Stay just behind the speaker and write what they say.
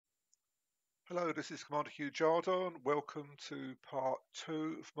Hello, this is Commander Hugh Jardon. Welcome to part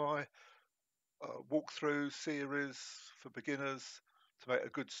 2 of my walkthrough series for beginners to make a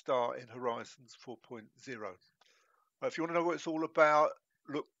good start in Horizons 4.0. If you want to know what it's all about,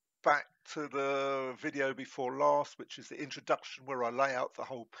 look back to the video before last, which is the introduction where I lay out the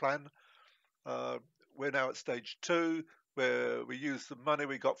whole plan. We're now at stage 2, where we use the money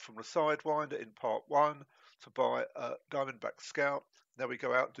we got from the Sidewinder in part 1 to buy a diamondback scout. Now we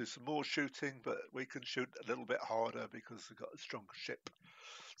go out and do some more shooting, but we can shoot a little bit harder because we've got a stronger ship.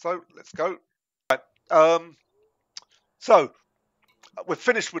 So let's go. Right. So we're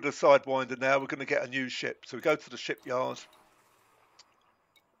finished with the Sidewinder now. We're going to get a new ship. So we go to the shipyard,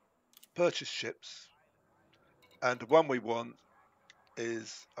 purchase ships, and the one we want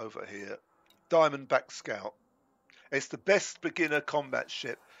is over here, Diamondback Scout. It's the best beginner combat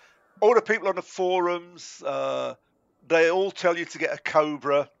ship. All the people on the forums, they all tell you to get a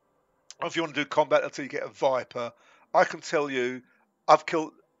Cobra. If you want to do combat, they'll tell you to get a Viper. I can tell you, I've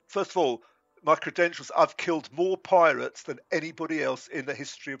killed, first of all, my credentials, I've killed more pirates than anybody else in the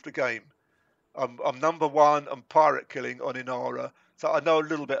history of the game. I'm number 1 on pirate killing on Inara, so I know a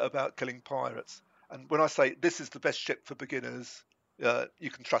little bit about killing pirates. And when I say this is the best ship for beginners, you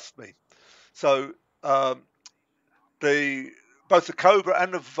can trust me. So both the Cobra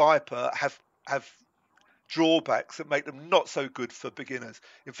and the Viper have drawbacks that make them not so good for beginners.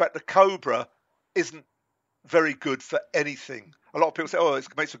 In fact, the Cobra isn't very good for anything. A lot of people say, oh, it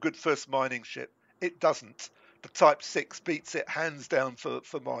makes a good first mining ship. It doesn't. The Type 6 beats it hands down for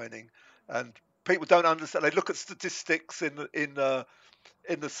mining. And people don't understand. They look at statistics in the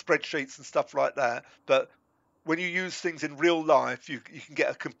spreadsheets and stuff like that. But when you use things in real life, you can get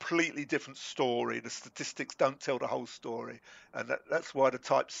a completely different story. The statistics don't tell the whole story. And that's why the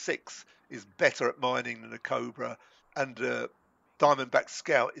Type 6 is better at mining than the Cobra. And Diamondback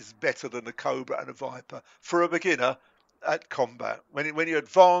Scout is better than the Cobra and the Viper for a beginner at combat. When you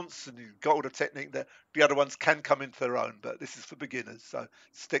advance and you've got all the technique, the other ones can come into their own, but this is for beginners. So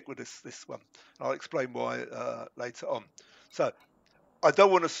stick with this one. I'll explain why later on. So I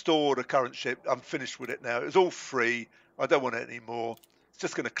don't want to store the current ship. I'm finished with it now. It was all free. I don't want it anymore. It's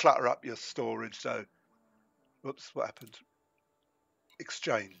just going to clutter up your storage. So, whoops, what happened?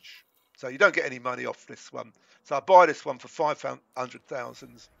 Exchange. So you don't get any money off this one. So I buy this one for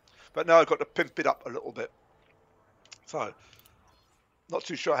 500,000, but now I've got to pimp it up a little bit. So not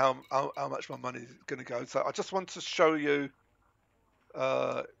too sure how much my money is going to go. So I just want to show you. Can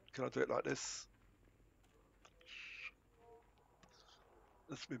I do it like this?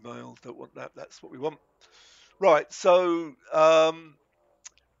 That's my mail. Don't want that. That's what we want. Right. So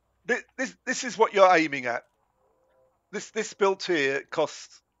this is what you're aiming at. This build here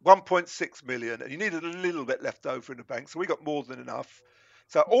costs 1.6 million, and you needed a little bit left over in the bank, so we got more than enough.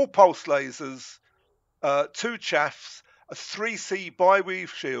 So all pulse lasers, 2 chaffs, a 3C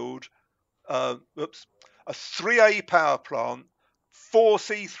bi-weave shield, a 3A power plant,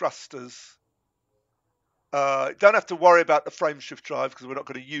 4C thrusters. Don't have to worry about the frame shift drive because we're not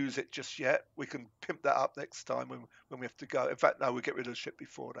going to use it just yet. We can pimp that up next time when we have to go. In fact, no, we'll get rid of the ship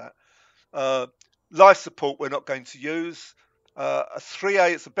before that. Life support we're not going to use. A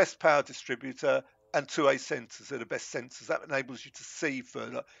 3A is the best power distributor, and 2A sensors are the best sensors. That enables you to see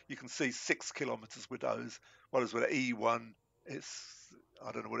further. You can see 6 kilometers with those. Whereas with an E1, it's,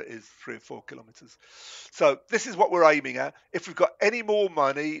 I don't know what it is, 3 or 4 kilometers. So this is what we're aiming at. If we've got any more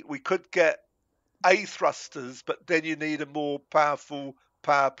money, we could get A thrusters, but then you need a more powerful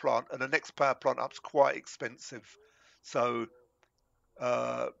power plant, and the next power plant up's quite expensive. So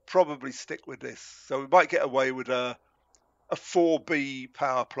probably stick with this. So we might get away with a 4B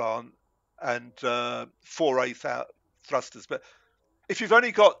power plant and 4A thrusters. But if you've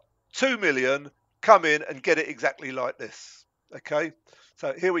only got 2 million, come in and get it exactly like this. Okay,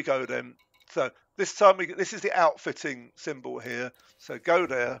 so here we go then. So this time, this is the outfitting symbol here. So go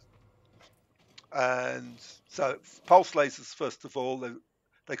there. And so pulse lasers, first of all,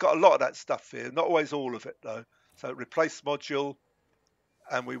 they got a lot of that stuff here. Not always all of it, though. So replace module.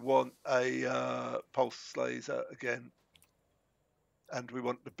 And we want a pulse laser again, and we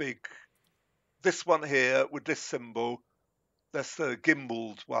want the big, this one here with this symbol, that's the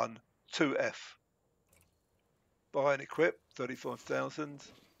gimbaled one, 2F. Buy and equip, 35,000.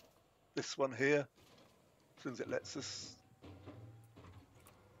 This one here, as soon as it lets us.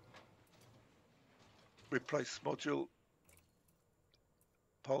 Replace module,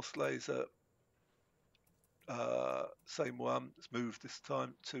 pulse laser, same one, let's move this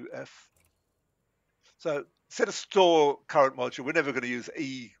time, 2F. So instead of store current module, we're never going to use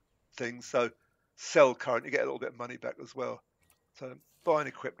E things, so sell current, you get a little bit of money back as well. So buy and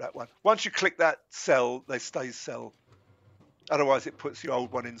equip that one. Once you click that cell, they stay cell. Otherwise, it puts your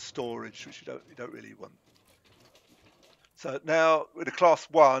old one in storage, which you don't really want. So now with a class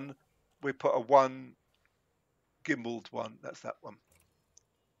 1, we put a 1 gimbaled one. That's that one.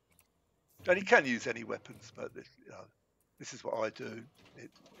 And you can use any weapons, but this is what I do.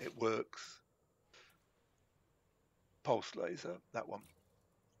 It works. Pulse laser, that one.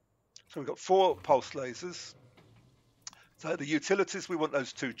 So we've got 4 pulse lasers. So the utilities, we want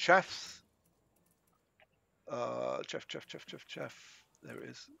those 2 chaffs. Chaff. There it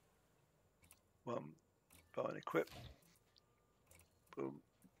is. 1, buy and equip. Boom,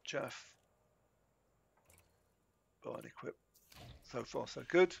 chaff. Buy and equip. So far, so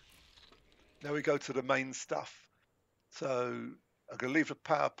good. Now we go to the main stuff. So I'm going to leave the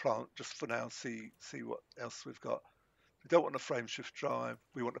power plant just for now, see what else we've got. We don't want the frame shift drive.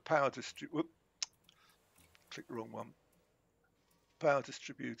 We want the power distributor. Click the wrong one. Power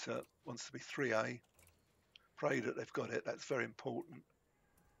distributor wants to be 3A. Pray that they've got it. That's very important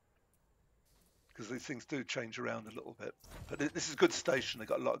because these things do change around a little bit. But this is a good station. They've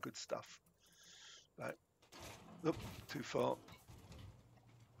got a lot of good stuff. Right. Oop, too far.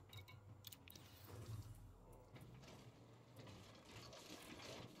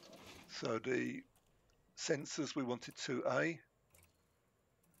 So the sensors, we wanted 2A.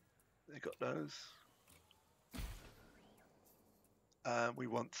 They got those. And we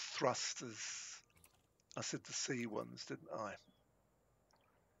want thrusters. I said the C ones, didn't I?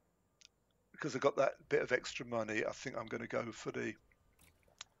 Because I got that bit of extra money, I think I'm going to go for the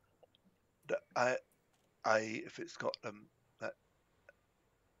A if it's got them.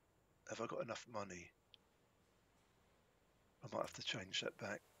 Have I got enough money? I might have to change that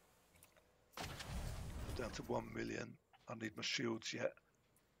back. Down to 1 million. I need my shields yet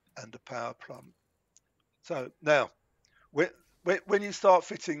and a power plant. So now, when you start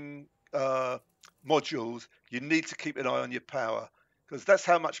fitting modules, you need to keep an eye on your power because that's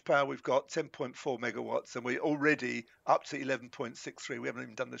how much power we've got, 10.4 megawatts, and we're already up to 11.63. We haven't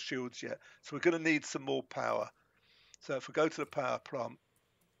even done the shields yet. So we're going to need some more power. So if we go to the power plant,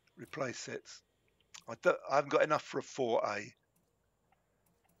 replace it. I haven't got enough for a 4A.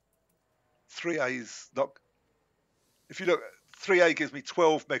 3A is not. If you look, 3A gives me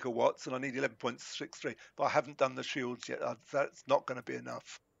 12 megawatts and I need 11.63, but I haven't done the shields yet. That's not going to be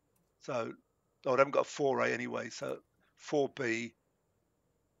enough. So, I haven't got a 4A anyway. So 4B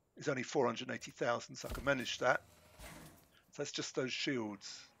is only 480,000, so I can manage that. So that's just those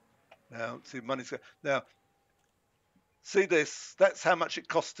shields. Now, see, money's now. See this? That's how much it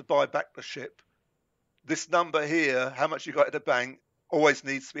costs to buy back the ship. This number here, how much you got at the bank, always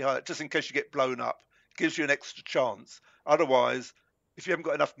needs to be higher, just in case you get blown up. It gives you an extra chance. Otherwise, if you haven't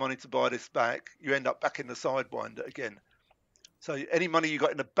got enough money to buy this back, you end up back in the Sidewinder again. So any money you got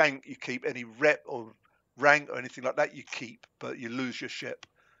in the bank, you keep. Any rep or rank or anything like that, you keep, but you lose your ship.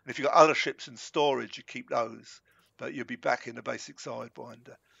 And if you've got other ships in storage, you keep those, but you'll be back in the basic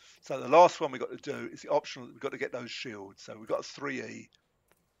Sidewinder. So the last one we've got to do is the optional. We've got to get those shields. So we've got a 3E,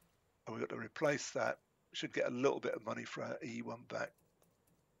 and we've got to replace that. We should get a little bit of money for our E1 back.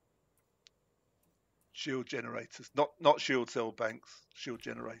 Shield generators, not shield cell banks, shield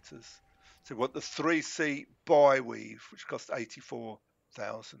generators. So we want the 3C buy weave, which costs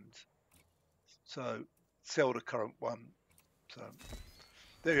 84,000. So sell the current one. So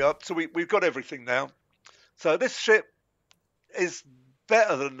there you are. So we've got everything now. So this ship is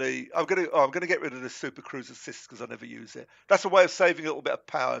better than the. I'm gonna get rid of the Super Cruise Assist because I never use it. That's a way of saving a little bit of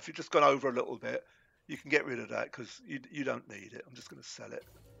power. If you've just gone over a little bit, you can get rid of that because you don't need it. I'm just going to sell it.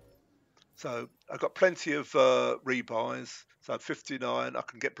 So I've got plenty of rebuys. So 59, I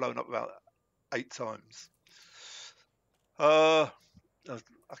can get blown up about 8 times. I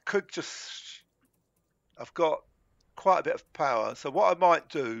could just. I've got quite a bit of power. So what I might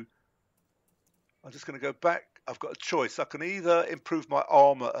do, I'm just going to go back. I've got a choice. I can either improve my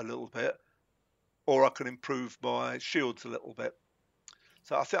armor a little bit, or I can improve my shields a little bit.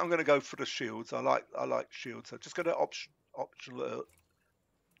 So I think I'm going to go for the shields. I like shields. So just go to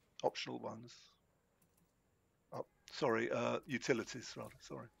optional ones. Oh, sorry, utilities rather.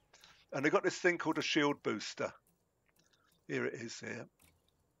 Sorry. And they've got this thing called a shield booster. Here it is here.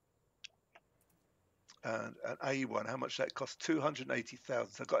 And an A1, how much that costs?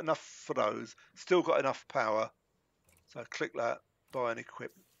 280,000. So I've got enough for those. Still got enough power. So I click that, buy and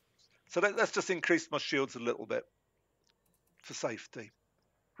equip. So that's just increased my shields a little bit for safety.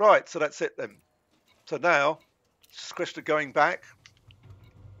 Right, so that's it then. So now, it's just a question of going back.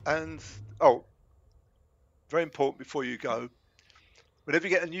 And, very important before you go. Whenever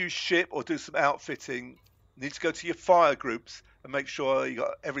you get a new ship or do some outfitting, you need to go to your fire groups and make sure you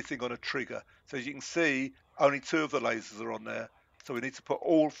got everything on a trigger. So as you can see, only 2 of the lasers are on there. So we need to put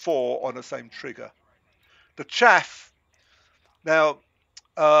all 4 on the same trigger. The chaff, now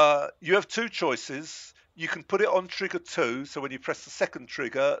you have 2 choices. You can put it on trigger 2, so when you press the second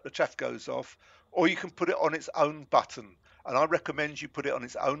trigger, the chaff goes off, or you can put it on its own button. And I recommend you put it on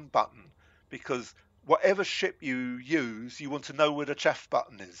its own button, because whatever ship you use, you want to know where the chaff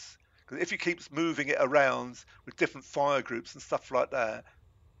button is. Because if you keep moving it around with different fire groups and stuff like that,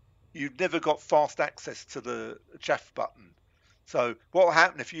 you've never got fast access to the chaff button. So what will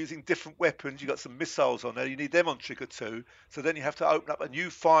happen if you're using different weapons, you've got some missiles on there, you need them on trigger 2, so then you have to open up a new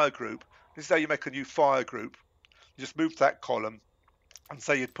fire group. This is how you make a new fire group. You just move that column and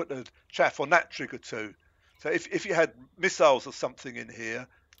say you'd put the chaff on that trigger 2. So if you had missiles or something in here,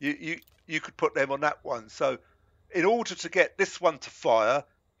 you could put them on that one. So in order to get this one to fire,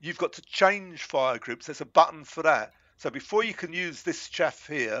 you've got to change fire groups. There's a button for that. So before you can use this chaff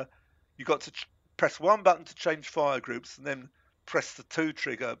here, you've got to press one button to change fire groups and then press the 2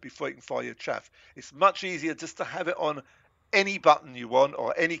 trigger before you can fire your chaff. It's much easier just to have it on any button you want,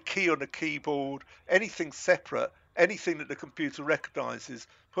 or any key on the keyboard, anything separate, anything that the computer recognizes,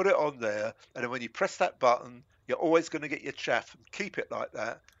 put it on there, and then when you press that button, you're always going to get your chaff, and keep it like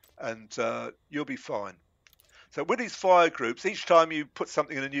that, and you'll be fine. So with these fire groups, each time you put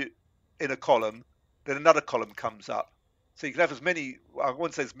something in a column, then another column comes up. So you can have as many, I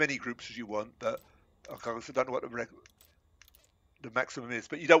won't say as many groups as you want, but I don't know what the maximum is,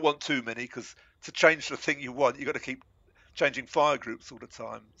 but you don't want too many, because to change the thing you want, you've got to keep changing fire groups all the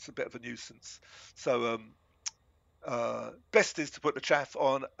time. It's a bit of a nuisance. So best is to put the chaff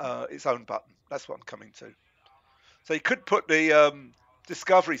on its own button. That's what I'm coming to. So you could put the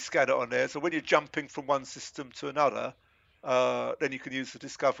discovery scanner on there, so when you're jumping from one system to another, then you can use the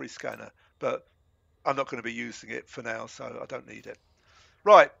discovery scanner, but I'm not going to be using it for now, so I don't need it.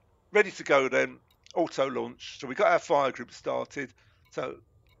 Right, ready to go then. Auto launch. So we got our fire group started, so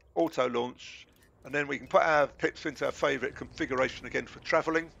auto launch, and then we can put our pips into our favorite configuration again for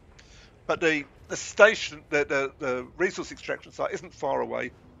traveling. But the station, the resource extraction site isn't far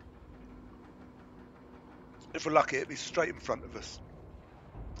away. If we're lucky, it'll be straight in front of us.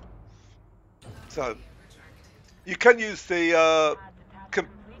 So you can use the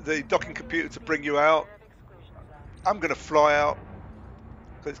docking computer to bring you out. I'm going to fly out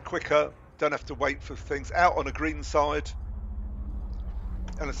because it's quicker. Don't have to wait for things. Out on a green side,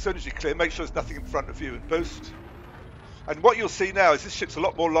 and as soon as you clear, make sure there's nothing in front of you and boost. And what you'll see now is this ship's a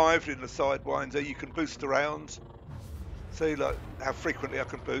lot more lively in the Sidewinder. You can boost around. See, like how frequently I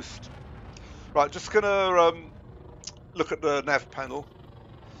can boost. Right, just gonna look at the nav panel,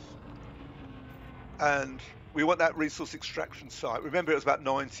 and we want that resource extraction site. Remember, it was about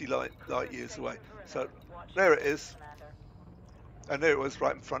 90 light years away. So there it is, and there it was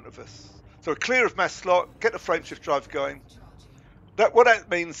right in front of us. So we're clear of mass slot. Get the frameshift drive going. What that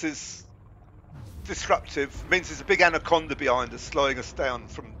means is disruptive. It means there's a big anaconda behind us, slowing us down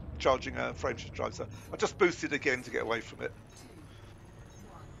from charging our frameshift drive. So I just boosted again to get away from it.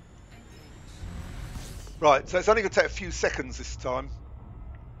 Right, so it's only going to take a few seconds this time.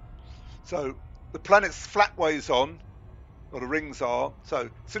 So the planet's flatways on, or the rings are. So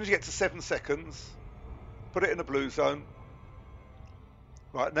as soon as you get to 7 seconds, put it in the blue zone.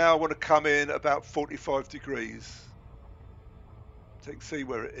 Right, now I want to come in about 45 degrees. So you can see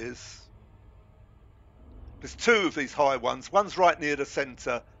where it is. There's 2 of these high ones. One's right near the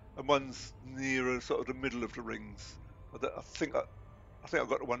centre, and one's nearer sort of the middle of the rings. I think I've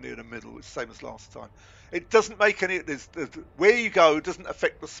got the one near the middle. It's the same as last time. It doesn't make any. Where you go doesn't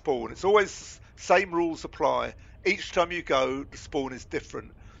affect the spawn. It's always the same rules apply. Each time you go, the spawn is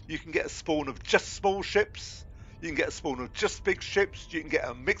different. You can get a spawn of just small ships. You can get a spawn of just big ships. You can get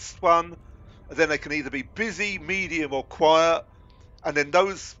a mixed one. And then they can either be busy, medium, or quiet. And then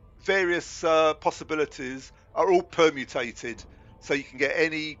those various possibilities are all permutated. So you can get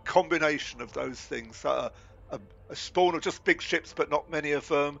any combination of those things. So a spawn of just big ships, but not many of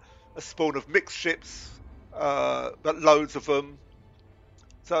them. A spawn of mixed ships, but loads of them.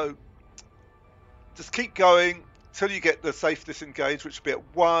 So just keep going till you get the safe disengage, which will be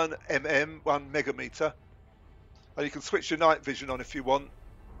at 1 mm, 1 megameter. And you can switch your night vision on if you want.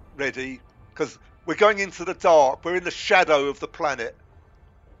 Ready, because we're going into the dark. We're in the shadow of the planet,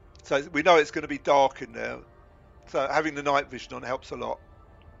 so we know it's going to be dark in there. So having the night vision on helps a lot.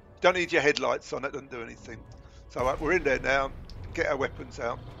 Don't need your headlights on, it doesn't do anything. So we're in there now. Get our weapons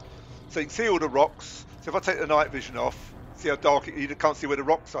out. So you can see all the rocks. So if I take the night vision off, see how dark you can't see where the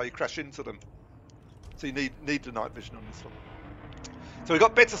rocks are. You crash into them. So you need the night vision on this one. So we've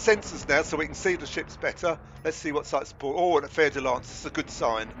got better sensors now, so we can see the ships better. Let's see what site support. Oh, and a fair Lance. This is a good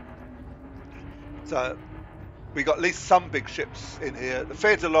sign. So we got at least some big ships in here. The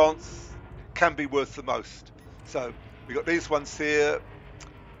fair Lance can be worth the most. So we got these ones here.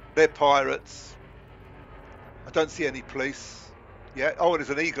 They're pirates. I don't see any police. Yeah. Oh,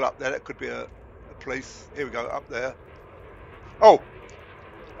 there's an eagle up there. That could be a police. Here we go, up there. Oh,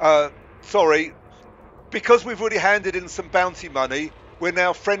 sorry. Because we've already handed in some bounty money, we're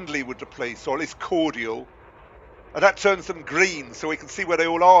now friendly with the police, or at least cordial. And that turns them green, so we can see where they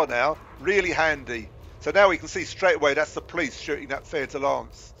all are now. Really handy. So now we can see straight away that's the police shooting that fair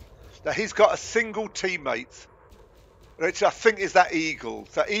Lance. Now he's got a single teammate, which I think is that eagle.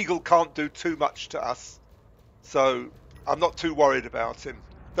 So that eagle can't do too much to us. So I'm not too worried about him.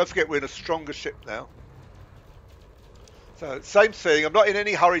 Don't forget we're in a stronger ship now. So same thing, I'm not in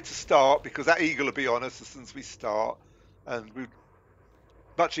any hurry to start because that eagle will be on us as soon as we start. And we're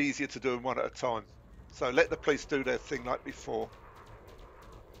much easier to do them one at a time. So let the police do their thing like before.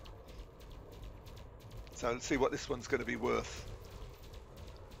 So let's see what this one's going to be worth.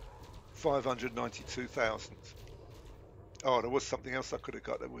 592,000. Oh, there was something else I could have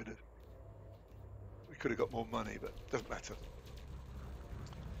got that would have. We could have got more money, but doesn't matter.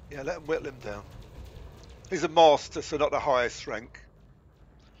 Yeah, let them whittle him down. He's a master, so not the highest rank.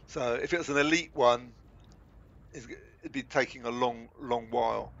 So if it was an elite one, it'd be taking a long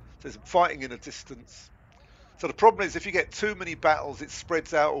while. So there's fighting in a distance. So the problem is if you get too many battles, it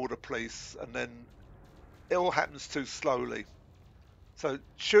spreads out all the police, and then it all happens too slowly. So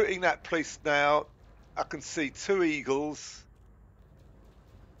shooting that police now, I can see two eagles.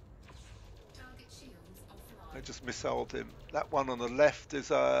 I just missiled him. That one on the left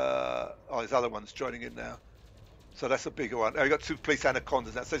is oh, his other one's joining in now. So that's a bigger one. Oh, you got two police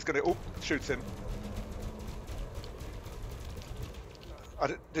anacondas now, so he's going to shoot him.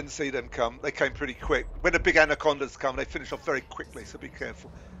 I didn't see them come. They came pretty quick. When the big anacondas come, they finish off very quickly, so be careful.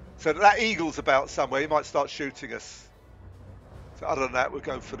 So that eagle's about somewhere. He might start shooting us. So other than that, we'll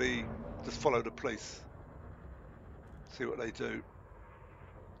go for just follow the police. See what they do.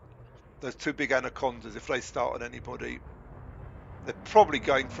 Those two big anacondas, if they start on anybody, they're probably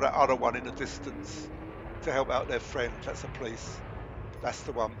going for that other one in the distance to help out their friend. That's the police. That's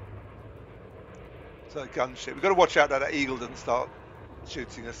the one. So gunship. We've got to watch out that that eagle doesn't start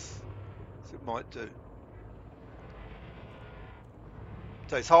shooting us, as it might do.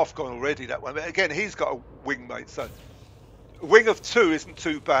 So it's half gone already, that one. But again, he's got a wingmate, so a wing of 2 isn't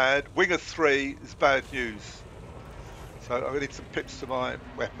too bad. Wing of 3 is bad news. So I need some pips to my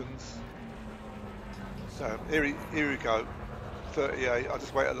weapons. So here we go. 38. I'll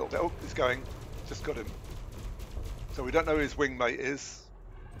just wait a little bit. Oh, he's going. Just got him. So we don't know who his wingmate is.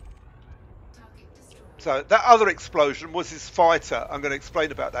 So that other explosion was his fighter. I'm going to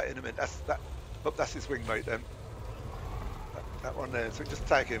explain about that in a minute. That's his wingmate then. That one there. So just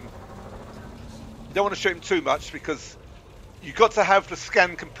tag him. You don't want to shoot him too much because you've got to have the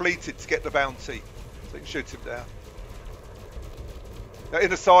scan completed to get the bounty. So you can shoot him down. Now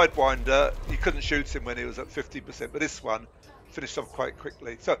in a Sidewinder, you couldn't shoot him when he was at 50%, but this one finished off quite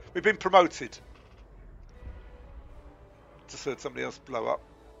quickly. So we've been promoted. Just heard somebody else blow up.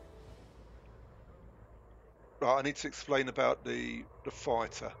 Right, I need to explain about the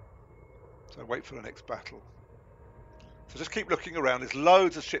fighter. So wait for the next battle. So just keep looking around. There's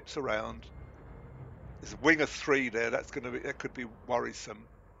loads of ships around. There's a wing of 3 there. That could be worrisome.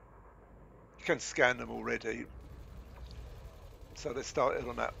 You can scan them already. So they started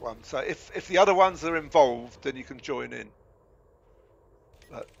on that one. So if the other ones are involved, then you can join in.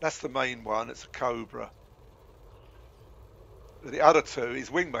 But that's the main one. It's a Cobra. But the other two, his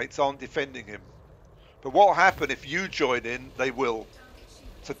wingmates aren't defending him. But what will happen if you join in? They will.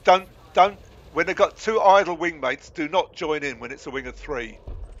 So don't. When they've got 2 idle wingmates, do not join in when it's a wing of 3.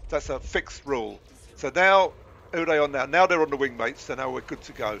 That's a fixed rule. So now, who are they on now? Now they're on the wingmates, so now we're good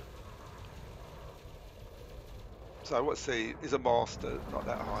to go. So what's he's a master, not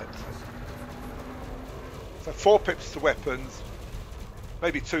that high. So 4 pips to weapons,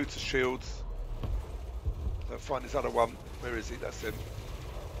 maybe 2 to shields. So find this other one. Where is he? That's him.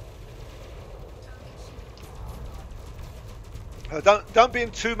 Don't be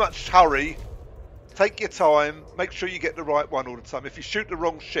in too much hurry. Take your time. Make sure you get the right one all the time. If you shoot the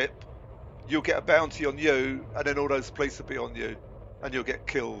wrong ship, you'll get a bounty on you, and then all those police will be on you, and you'll get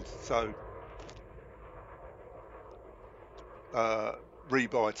killed. So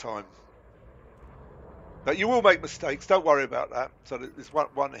rebuy time. But you will make mistakes. Don't worry about that. So there's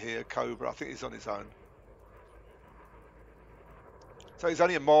one here, Cobra. I think he's on his own. So he's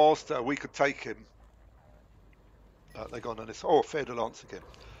only a master. We could take him. They're gone on this. Oh, Fair de Lance again.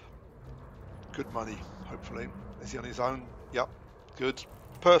 Good money, hopefully. Is he on his own? Yep. Good.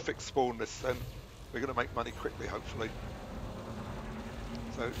 Perfect spawn this then. We're going to make money quickly, hopefully.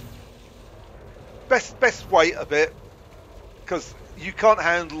 So, best wait a bit, because you can't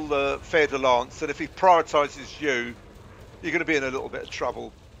handle the Fair de Lance, and if he prioritises you, you're going to be in a little bit of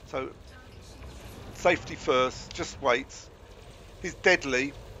trouble. So, safety first, just wait. He's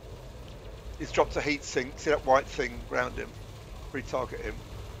deadly. He's dropped a heat sink. See that white thing around him? Retarget him.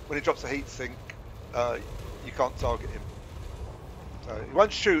 When he drops a heat sink, you can't target him. So he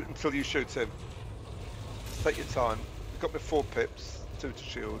won't shoot until you shoot him. Just take your time. He's got me 4 pips, 2 to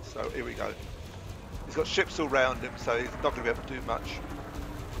shield. So here we go. He's got ships all around him, so he's not going to be able to do much.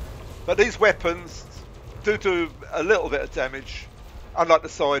 But these weapons do a little bit of damage, unlike the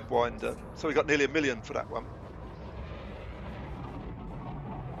Sidewinder. So we got nearly 1 million for that one.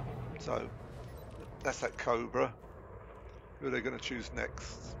 So that's that Cobra. Who are they going to choose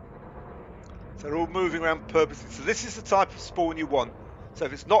next? So they're all moving around purposely. So this is the type of spawn you want. So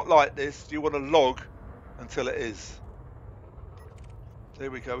if it's not like this, you want to log until it is.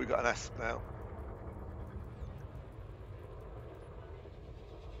 There we go, we've got an asp now.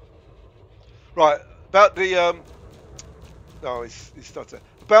 Right, about the oh, he's started.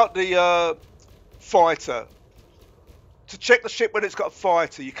 About the fighter. To check the ship when it's got a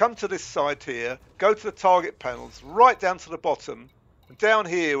fighter, you come to this side here, go to the target panels, right down to the bottom, and down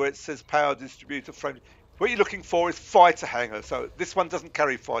here where it says power distributor frame, what you're looking for is fighter hangar. So this one doesn't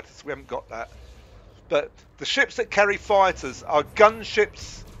carry fighters, so we haven't got that. But the ships that carry fighters are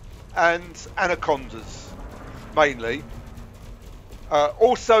gunships and anacondas, mainly.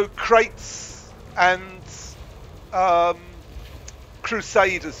 Also crates and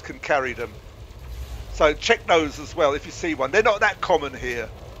crusaders can carry them. So check those as well if you see one. They're not that common here.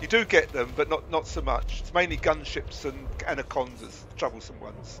 You do get them, but not so much. It's mainly gunships and anacondas, troublesome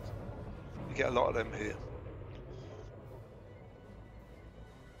ones. You get a lot of them here.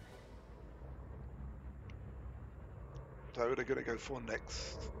 So what are they going to go for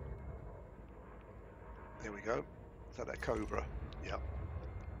next? There we go. Is that Cobra? Yeah.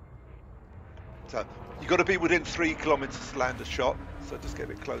 So you've got to be within 3 kilometers to land a shot. So just get a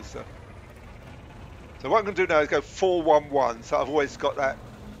bit closer. So what I'm going to do now is go 411. So I've always got that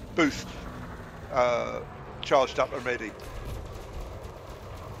boost charged up and ready.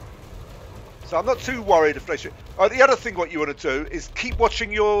 So I'm not too worried if they shoot. The other thing what you want to do is keep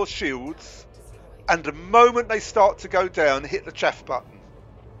watching your shields, and the moment they start to go down, hit the chaff button.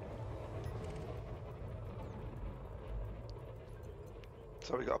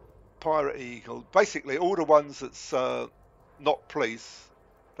 So we got a Pirate Eagle. Basically all the ones that's not police,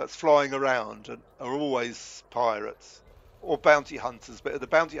 that's flying around, and are always pirates or bounty hunters, but the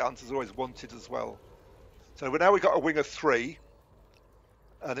bounty hunters are always wanted as well. So now we've got a wing of 3,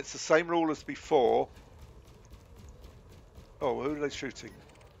 and it's the same rule as before. Oh, who are they shooting?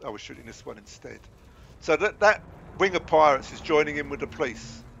 Oh, we're shooting this one instead. So that wing of pirates is joining in with the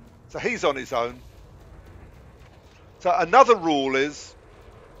police. So he's on his own. So another rule is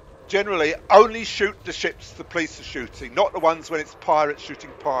generally only shoot the ships the police are shooting, not the ones when it's pirates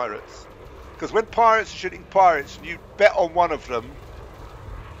shooting pirates. Because when pirates are shooting pirates and you bet on one of them,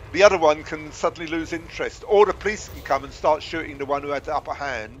 the other one can suddenly lose interest, or the police can come and start shooting the one who had the upper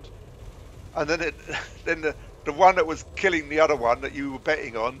hand, and then the one that was killing the other one that you were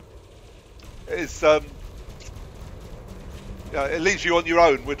betting on is it leaves you on your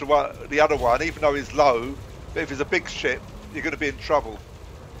own with the other one, even though he's low. But if it's a big ship, you're going to be in trouble.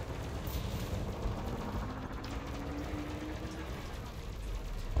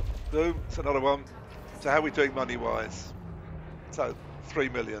 Boom, it's another one. So how are we doing money wise? So 3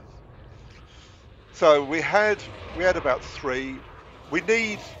 million. So we had about 3. We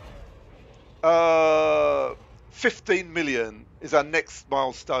need 15 million is our next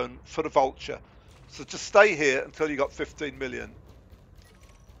milestone for the Vulture. So just stay here until you got 15 million.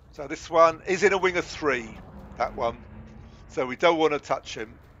 So this one is in a wing of 3, that one. So we don't want to touch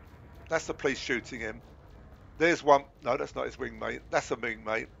him. That's the police shooting him. There's one. No, that's not his wingmate. That's a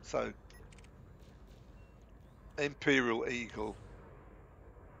wingmate. So Imperial Eagle.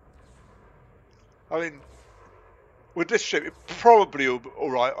 I mean, with this ship, it probably will be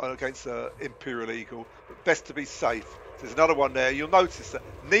all right against Imperial Eagle. But best to be safe. There's another one there. You'll notice that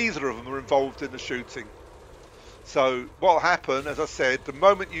neither of them are involved in the shooting. So what will happen, as I said, the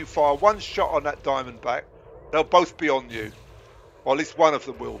moment you fire one shot on that diamondback, they'll both be on you. Or at least one of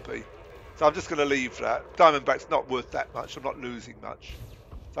them will be. So I'm just going to leave that. Diamondback's not worth that much. I'm not losing much.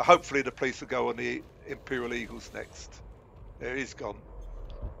 So hopefully the police will go on the Imperial Eagles next. There he's gone.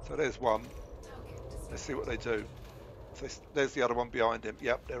 So there's one. Let's see what they do. So there's the other one behind him.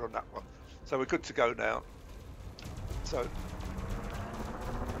 Yep, they're on that one. So we're good to go now. So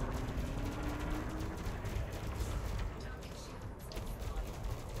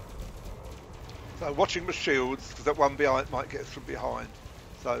watching the shields, because that one behind might get us from behind.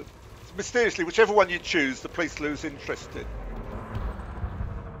 So mysteriously, whichever one you choose, the police lose interest in.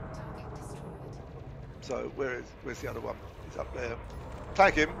 So where's the other one? He's up there.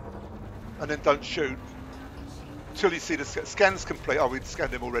 Tag him, and then don't shoot until you see the scans complete. Oh, we'd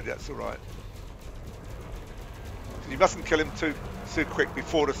scanned him already. That's all right. You mustn't kill him too quick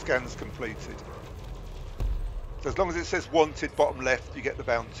before the scan's completed. So as long as it says wanted bottom left, you get the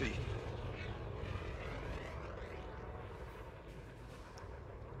bounty.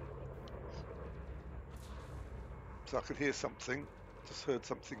 So I could hear something. Just heard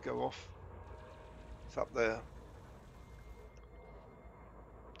something go off. It's up there.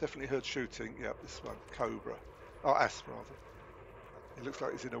 Definitely heard shooting. Yep, this one. Cobra. Oh, Asp rather. It looks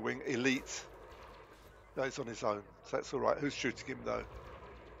like he's in a wing. Elite. No, he's on his own. So that's all right. Who's shooting him though?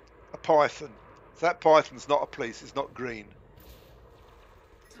 A Python. So that Python's not a police. It's not green.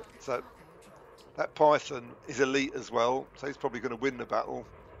 So that Python is elite as well. So he's probably going to win the battle.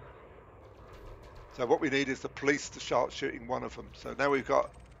 So what we need is the police to start shooting one of them. So now we've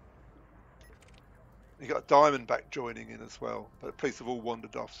got a diamondback joining in as well, but the police have all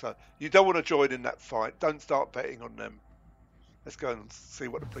wandered off. So you don't want to join in that fight. Don't start betting on them. Let's go and see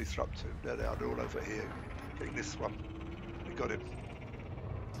what the police are up to. There they are. They're all over here. Getting this one. We got him.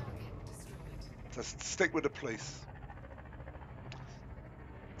 So stick with the police.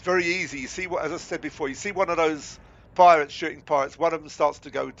 It's very easy. You see what, as I said before, you see one of those pirates shooting pirates. One of them starts to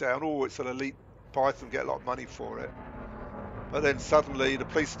go down. Oh, it's an elite Python. Get a lot of money for it. But then suddenly the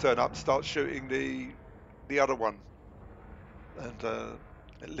police turn up, start shooting the other one, and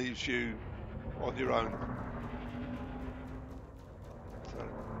it leaves you on your own. So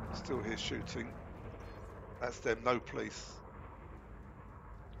still here shooting. That's them, no police.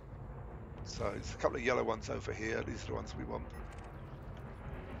 So it's a couple of yellow ones over here. These are the ones we want.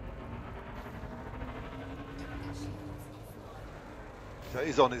 So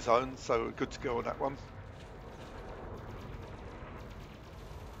he's on his own, so we're good to go on that one.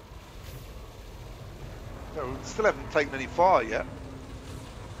 No, we still haven't taken any fire yet.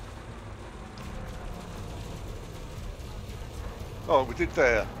 Oh, we did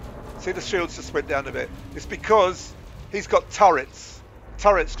there. See, the shields just went down a bit. It's because he's got turrets.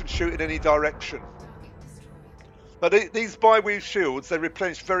 Turrets can shoot in any direction. But these bi-weave shields, they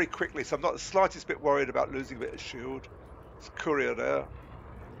replenish very quickly, so I'm not the slightest bit worried about losing a bit of shield. It's a courier there.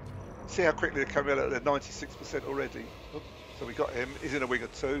 See how quickly they're coming out. They're 96% already. Oops. So we got him. He's in a wing or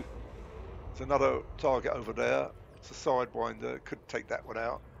two. There's another target over there. It's a sidewinder. Could take that one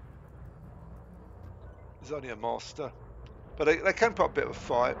out. There's only a master. But they can put a bit of a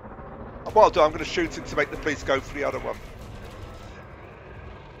fight. What I'll do, I'm going to shoot him to make the police go for the other one.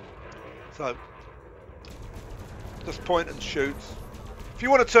 So, just point and shoot. If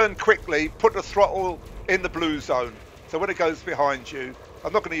you want to turn quickly, put the throttle in the blue zone. So when it goes behind you,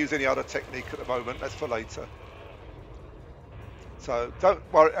 I'm not going to use any other technique at the moment. That's for later. So don't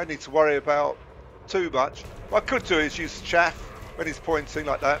worry, I need to worry about too much. What I could do is use chaff when he's pointing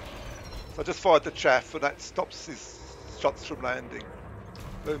like that. So I just fired the chaff and that stops his shots from landing.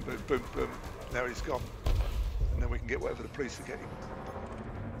 Boom, boom, boom, boom. Now he's gone. And then we can get whatever the police are getting.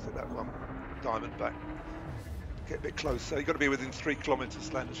 So that one, diamondback. Get a bit closer. You've got to be within 3 kilometers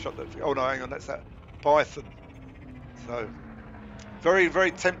to land a shot. Oh no, hang on, that's that Python. So very, very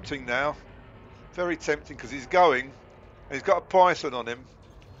tempting now. Very tempting because he's going. And he's got a Python on him,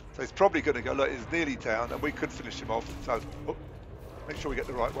 so he's probably going to go, look, he's nearly down, and we could finish him off. So, oh, make sure we get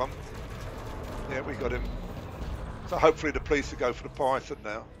the right one. Yeah, we got him. So hopefully the police will go for the Python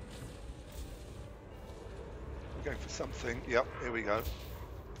now. We're going for something. Yep, here we go.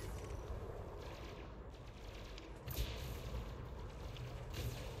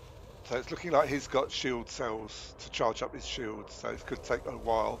 So it's looking like he's got shield cells to charge up his shields, so it could take a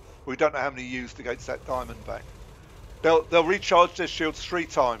while. We don't know how many he used against that diamondback. They'll recharge their shields 3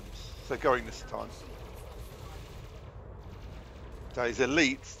 times. They're going this time. So he's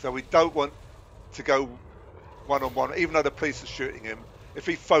elite, so we don't want to go one-on-one, even though the police are shooting him. If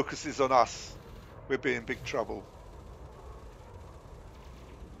he focuses on us, we'll be in big trouble.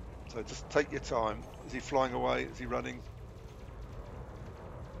 So just take your time. Is he flying away? Is he running?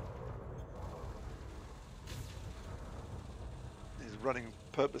 He's running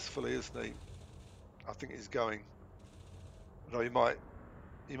purposefully, isn't he? I think he's going. No, he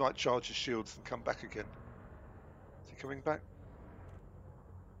might charge his shields and come back again. Is he coming back?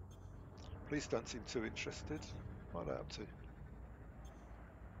 Police don't seem too interested. What are they up to?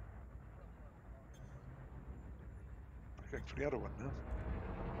 I'm going for the other one now.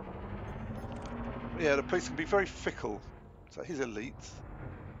 Yeah, the police can be very fickle. So he's elite.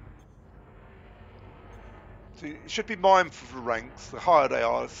 So you should be mindful of the ranks. The higher they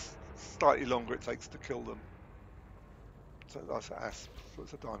are, slightly longer it takes to kill them. So that's an asp. So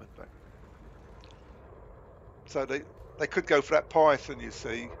it's a diamondback. So they could go for that python. You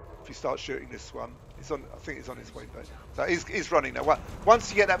see, if you start shooting this one, he's on. I think he's on his way back. So he's running now.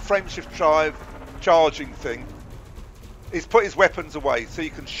 Once you get that frame shift drive charging thing, he's put his weapons away, so you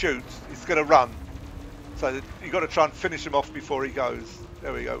can shoot. He's going to run. So you've got to try and finish him off before he goes.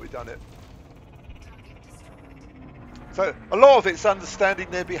 There we go. We've done it. So a lot of it's understanding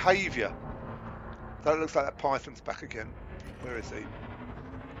their behaviour. So it looks like that python's back again. Where is he?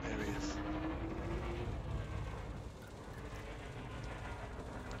 There he is.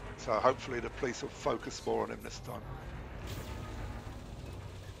 So hopefully the police will focus more on him this time.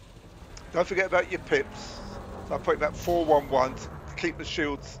 Don't forget about your pips. So I'm putting about 411 to keep the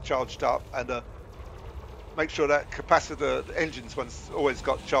shields charged up, and make sure that capacitor, the engine's one's always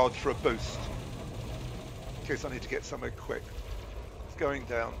got charged for a boost. In case I need to get somewhere quick. It's going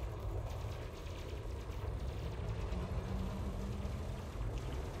down.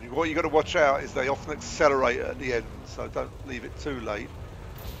 What you've got to watch out is they often accelerate at the end, so don't leave it too late,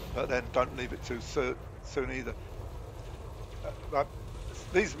 but then don't leave it too soon either.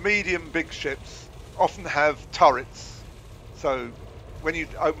 These medium big ships often have turrets, so when you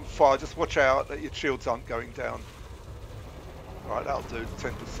open fire, just watch out that your shields aren't going down. Alright, that'll do,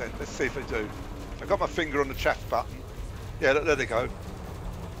 10%. Let's see if they do. I've got my finger on the chaff button. Yeah, there they go.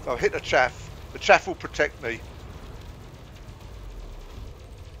 So I'll hit the chaff. The chaff will protect me.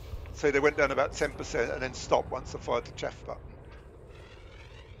 See, they went down about 10% and then stopped once I fired the chaff button.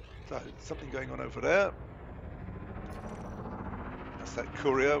 So, something going on over there. That's that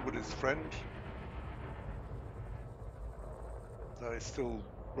courier with his friend. So he's still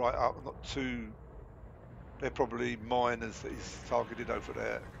right up, not too... They're probably miners that he's targeted over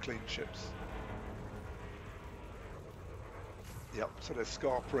there, clean ships. Yep, so they're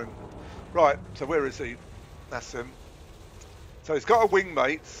scarpering. Right, so where is he? That's him. So he's got a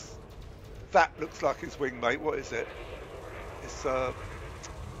wingmate. That looks like his wingmate. What is it? It's an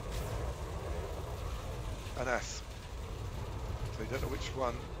asp. So you don't know which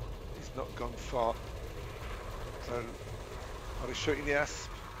one. He's not gone far. So are they shooting the asp?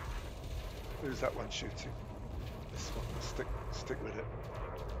 Who's that one shooting? This one. Stick with it.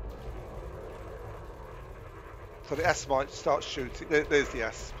 So the asp might start shooting. There's the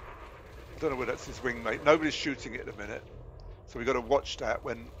asp. I don't know whether that's his wingmate. Nobody's shooting it at the minute. So we've got to watch that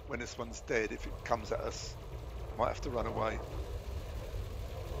when this one's dead. If it comes at us, might have to run away.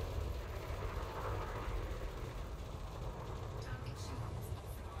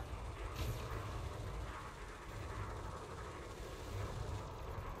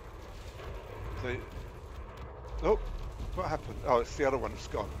 So, oh, what happened? Oh, it's the other one that's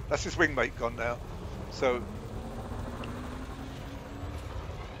gone. That's his wingmate gone now. So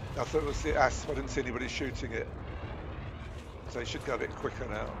I thought it was the asp. I didn't see anybody shooting it. So he should go a bit quicker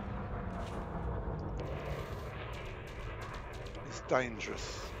now. It's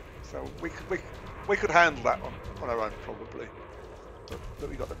dangerous. So we could handle that on our own probably. But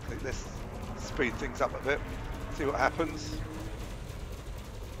we got to let's speed things up a bit. See what happens.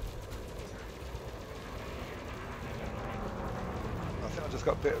 I think I just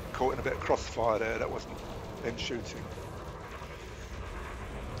got caught in a bit of crossfire there. That wasn't them shooting.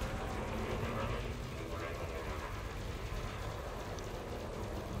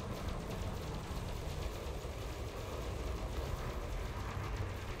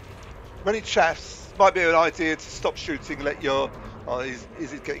 When he chaffs, might be an idea to stop shooting, let your... Oh, is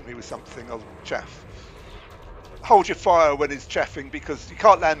he getting me with something? I'll chaff. Hold your fire when he's chaffing because you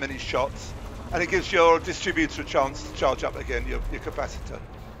can't land many shots and it gives your distributor a chance to charge up again, your capacitor.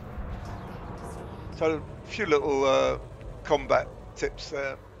 So a few little combat tips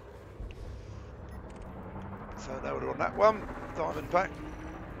there. So now we're on that one, diamondback.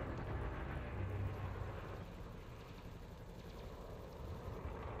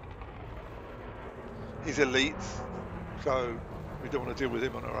 He's elite, so we don't want to deal with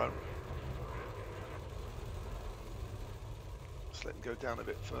him on our own. Just let him go down a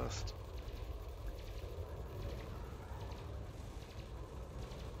bit first.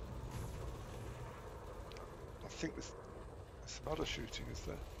 I think there's some other shooting, is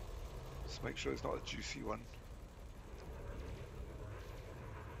there? Just make sure it's not a juicy one.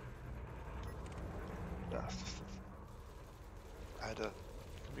 That's just a adder.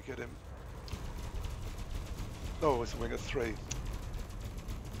 Can we get him? Oh, it's a wing of 3.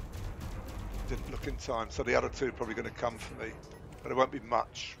 Didn't look in time, so the other 2 are probably going to come for me, but it won't be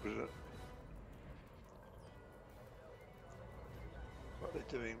much. Will it? What are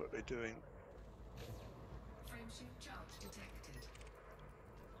they doing? What are they doing? Frameshift charge detected.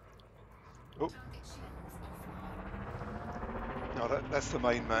 Oh, Target shields offline. no, that's the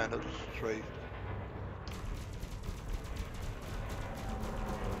main man at 3.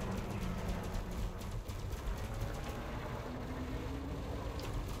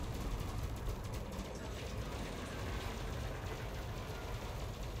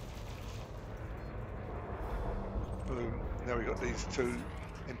 Boom. Now we've got these 2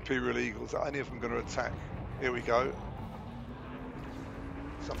 Imperial Eagles. Are any of them going to attack? Here we go.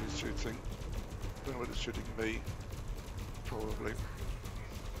 Somebody's shooting. Don't know whether it's shooting me. Probably.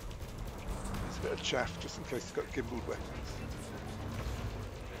 There's a bit of chaff just in case it's got gimbaled weapons.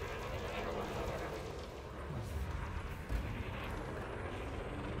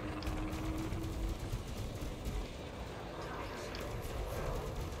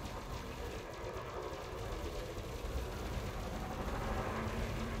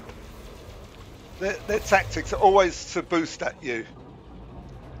 Their tactics are always to boost at you,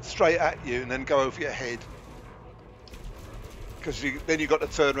 straight at you, and then go over your head. Because then you've got to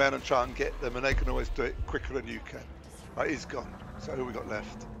turn around and try and get them, and they can always do it quicker than you can. Right, he's gone. So who we got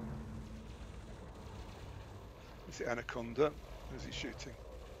left? Is it Anaconda? Who's he shooting?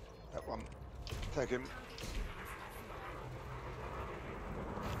 That one. Tag him.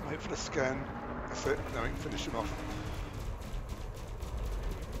 Wait for the scan. That's it. Now we can finish him off.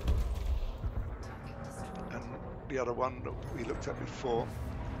 And the other one that we looked at before.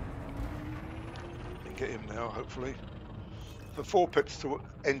 We can get him now, hopefully. For 4 pips to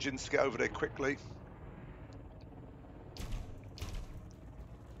engines to get over there quickly.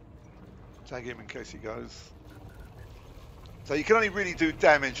 Tag him in case he goes. So you can only really do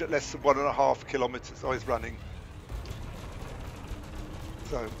damage at less than 1.5 kilometers. Oh, he's running.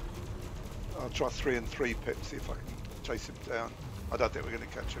 So I'll try 3 and 3 pips, see if I can chase him down. I don't think we're going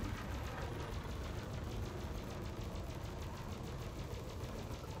to catch him.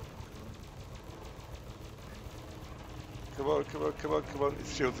 Come on, come on, come on, come on.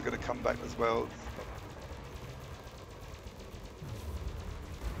 His shields are going to come back as well.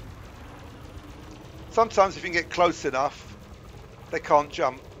 Sometimes if you can get close enough, they can't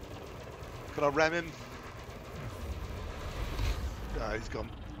jump. Can I ram him? No, he's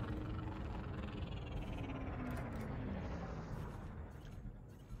gone.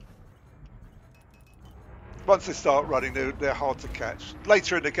 Once they start running, they're hard to catch.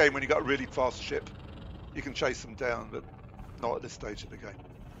 Later in the game, when you've got a really fast ship, you can chase them down, but not at this stage of the game.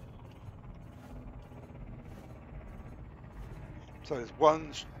 So there's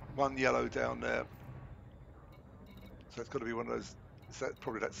one yellow down there. So it's got to be one of those. Is that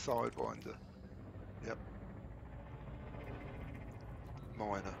probably that sidewinder? Yep.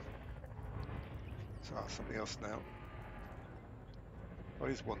 Minor. So something else now. Oh,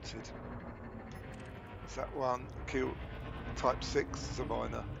 he's wanted. Is that one? Kill type 6 is a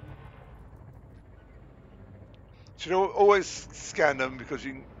minor. Should always scan them because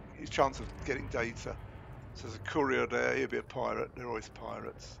your chance of getting data. So there's a courier there, he'll be a pirate, they're always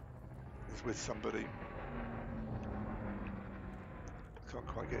pirates. He's with somebody. Can't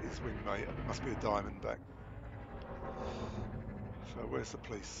quite get his wingmate, it must be a diamondback. So where's the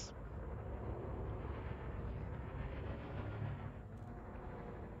police?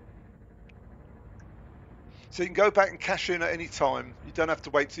 So you can go back and cash in at any time. You don't have to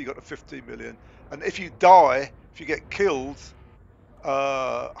wait till you got the 15 million. And if you die, if you get killed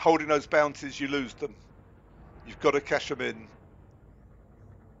holding those bounties, you lose them. You've got to cash them in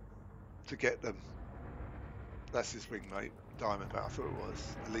to get them. That's his wingmate, diamondback. I thought it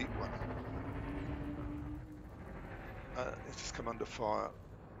was elite one. It's just come under fire.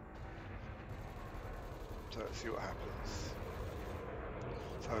 So let's see what happens.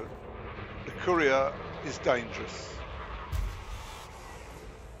 So the courier is dangerous.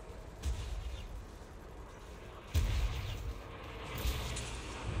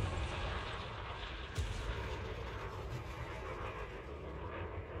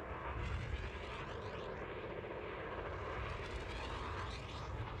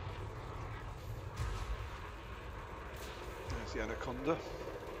 There's the Anaconda.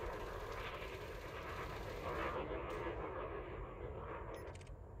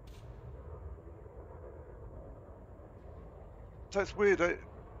 So it's weird.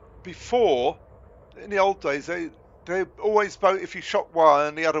 Before, in the old days, they always vote if you shot one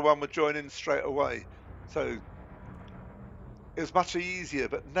and the other one would join in straight away. So it was much easier.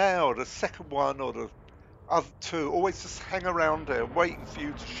 But now the second one or the other two always just hang around there waiting for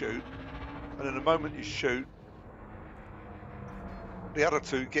you to shoot, and in the moment you shoot, the other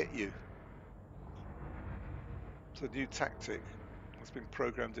two get you. It's a new tactic that's been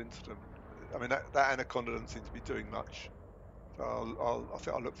programmed into them. I mean, that anaconda doesn't seem to be doing much. So I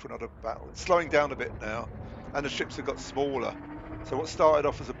think I'll look for another battle. It's slowing down a bit now, and the ships have got smaller. So what started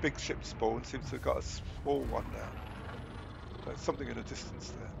off as a big ship spawn seems to have got a small one now. There's something in the distance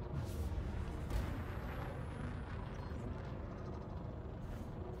there.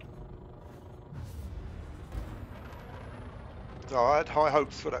 So I had high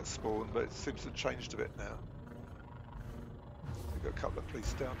hopes for that spawn, but it seems to have changed a bit now. We've got a couple of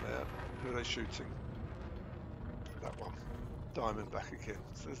police down there. Who are they shooting? That one. Diamondback again.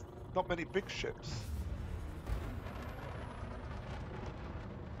 So there's not many big ships.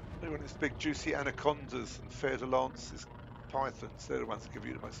 They want these big juicy anacondas and fer de lances, pythons. They're the ones that give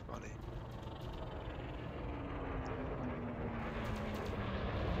you the most money.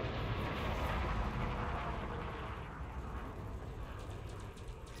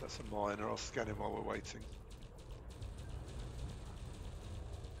 That's a miner. I'll scan him while we're waiting.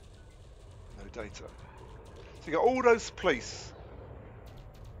 No data. So you got all those police,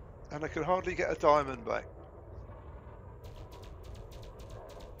 and I can hardly get a diamond back.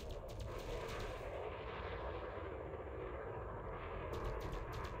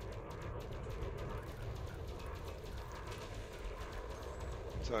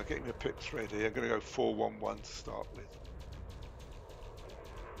 So getting the pips ready. I'm going to go 4-1-1 to start with.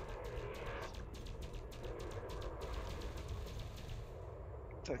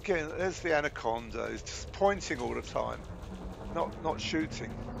 So again, there's the anaconda. It's just pointing all the time, not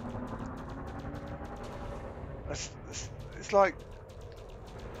shooting. It's like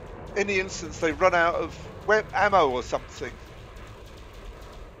in the instance they run out of ammo or something,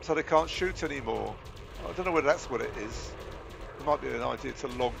 so they can't shoot anymore. I don't know whether that's what it is. It might be an idea to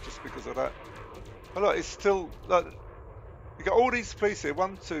log just because of that. But look, it's still like you got all these police here.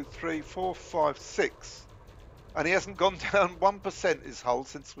 1, 2, 3, 4, 5, 6. And he hasn't gone down 1% his hull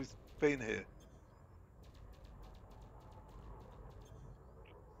since we've been here.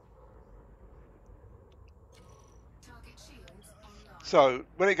 So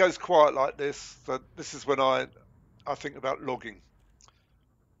when it goes quiet like this, this is when I think about logging.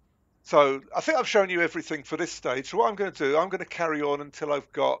 So I think I've shown you everything for this stage. So what I'm going to do, I'm going to carry on until I've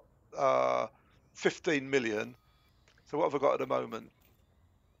got 15 million. So what have I got at the moment?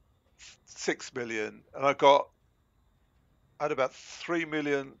 6 million. And I had about 3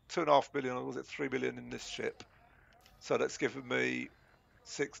 million, 2.5 million, or was it 3 million in this ship? So that's given me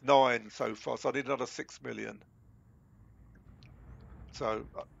 9 so far. So I need another 6 million. So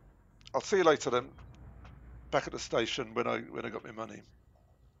I'll see you later then. Back at the station when I got my money.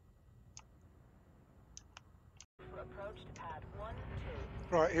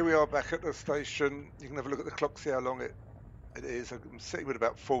 Right, here we are back at the station. You can have a look at the clock, see how long it is. I'm sitting with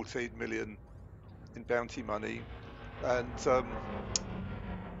about 14 million in bounty money, and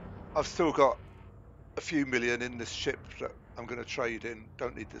I've still got a few million in this ship that I'm going to trade in.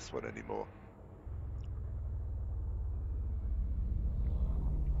 Don't need this one anymore.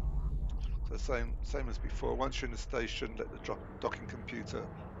 So same as before. Once you're in the station, let the docking computer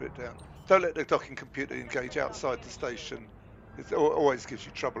put it down. Don't let the docking computer engage outside the station. It always gives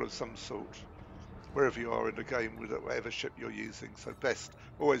you trouble of some sort, wherever you are in the game with whatever ship you're using. So best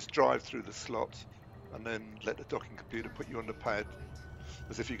always drive through the slot and then let the docking computer put you on the pad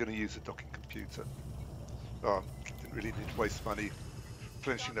as if you're going to use a docking computer. Didn't really need to waste money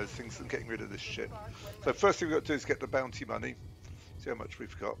finishing those things and getting rid of this ship. So first thing we've got to do is get the bounty money, see how much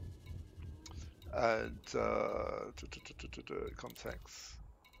we've got. And contacts,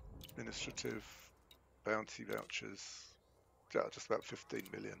 administrative, bounty vouchers, just about 15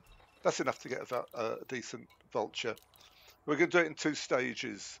 million. That's enough to get a decent vulture. We're going to do it in 2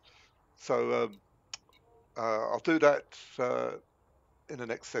 stages. So I'll do that in the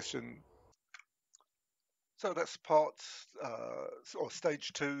next session. So that's part or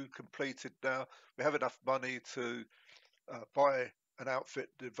stage 2 completed now. We have enough money to buy and outfit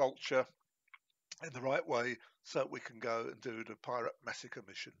the Vulture in the right way so we can go and do the pirate massacre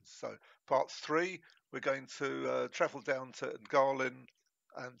missions. So part 3, we're going to travel down to Garlin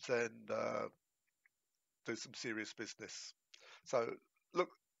and then do some serious business. So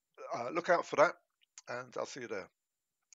look out for that, and I'll see you there.